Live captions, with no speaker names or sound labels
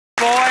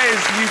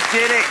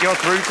did it. You're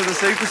through to the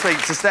Super Suite.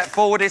 To step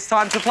forward, it's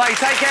time to play.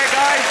 Take care,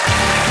 guys.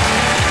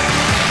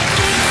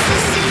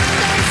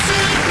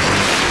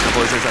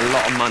 Boys, there's a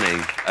lot of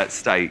money at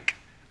stake,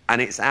 and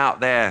it's out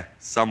there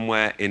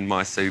somewhere in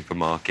my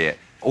supermarket.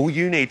 All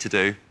you need to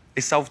do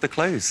is solve the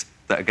clues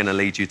that are going to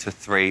lead you to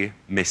 3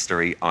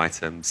 mystery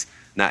items.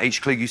 Now,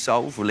 each clue you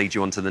solve will lead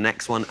you on to the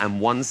next one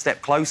and one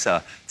step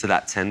closer to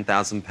that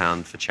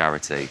 £10,000 for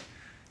charity.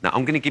 Now,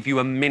 I'm going to give you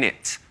a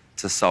minute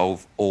to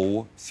solve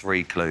all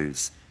 3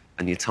 clues,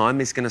 and your time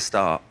is going to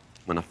start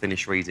when I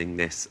finish reading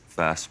this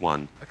first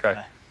one.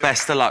 OK.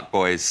 Best of luck,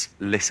 boys.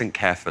 Listen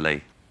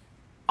carefully.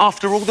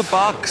 After all the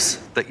bugs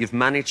that you've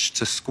managed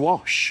to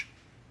squash,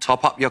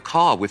 top up your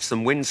car with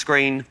some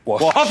windscreen...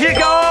 Wash. Off you go!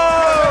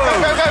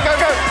 Go, go, go, go,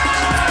 go!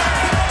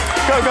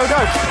 Go, go, go!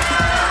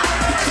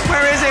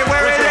 Where is it?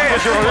 Where is it?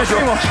 Where's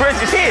it?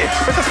 It's here.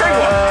 Where's the screen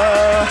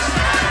wash?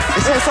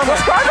 Is it somewhere?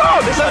 What's going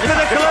on? Look for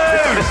the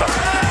clue! This one.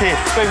 Here,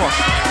 screen wash.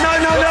 No,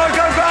 no, no!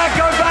 Go back!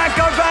 Go back!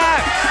 Go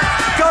back!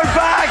 Go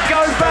back!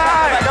 Go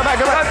back! Go back!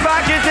 Go back! Go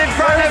back! It's in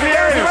front of you!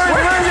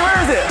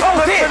 Where is it? Oh,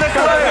 look for the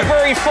clue! I'm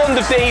very fond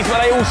of these,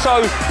 but they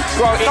also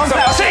grow in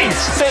Sunflower seeds!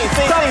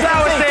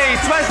 Sunflower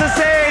seeds! Where's the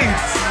seeds?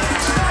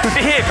 Is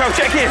it here, Phil?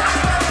 Check here.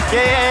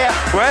 Yeah.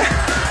 Where?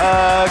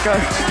 Go.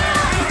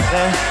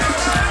 There.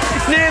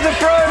 It's near the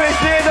fruit!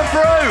 It's near the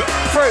fruit!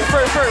 Fruit.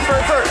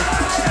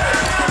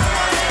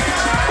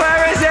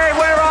 Where is it?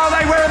 Where are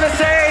they? Where are the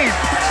seeds?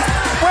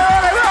 Where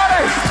are they?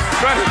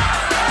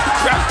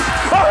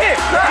 Oh, here!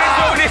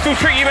 This will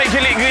trick you, make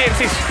you lick the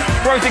empty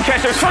frozen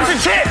ketchup. Sponge and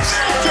chips!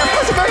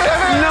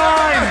 9,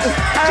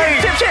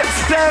 8, Chips!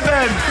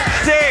 7,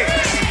 6,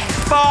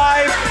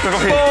 5, 4,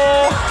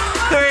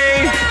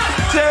 3,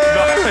 2,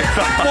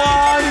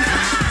 1.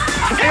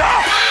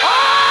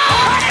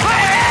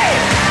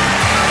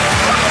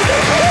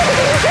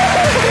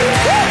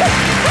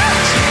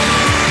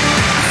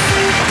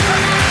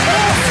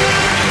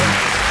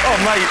 Oh,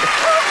 mate.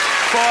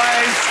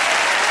 Boys,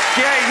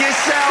 get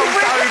yourselves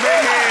over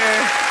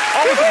here. I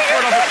was in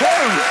front of a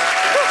clue.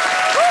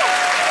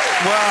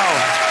 Wow.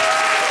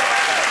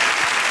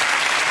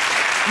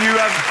 You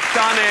have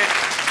done it.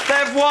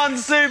 They've won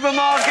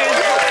supermarket.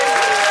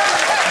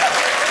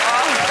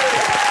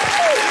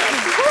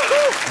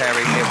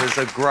 Perri, it was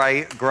a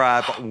great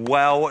grab.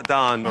 Well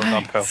done. Well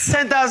done, Phil.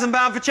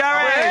 £10,000 for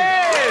charity.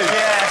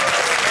 Yeah.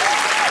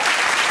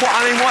 What, I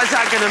mean, what is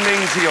that going to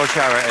mean to your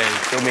charity?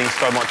 It means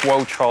so much.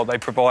 World Child, they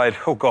provide,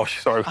 oh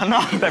gosh, sorry. I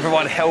know. They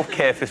provide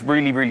healthcare for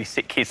really, really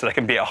sick kids so they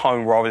can be at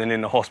home rather than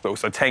in the hospital.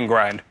 So 10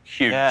 grand,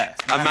 huge. Yeah.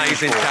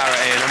 Amazing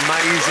charity, an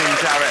amazing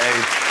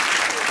charity.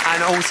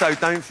 And also,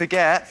 don't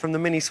forget, from the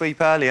mini sweep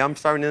earlier, I'm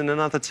throwing in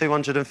another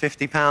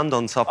 £250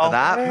 on top of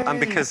that. Hey. And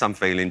because I'm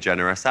feeling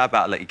generous, how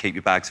about let you keep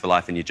your bags for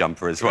life and your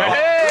jumper as well?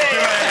 Hey.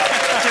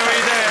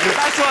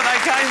 That's what they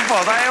came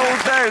for. They all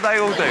do. They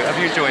all do. Have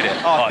you enjoyed it?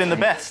 Oh, it's been the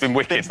best. It's been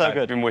wicked. It's been so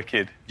good. It's been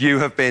wicked. You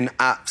have been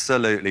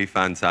absolutely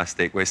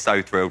fantastic. We're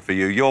so thrilled for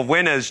you. Your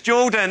winners,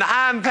 Jordan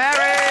and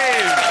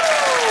Perri.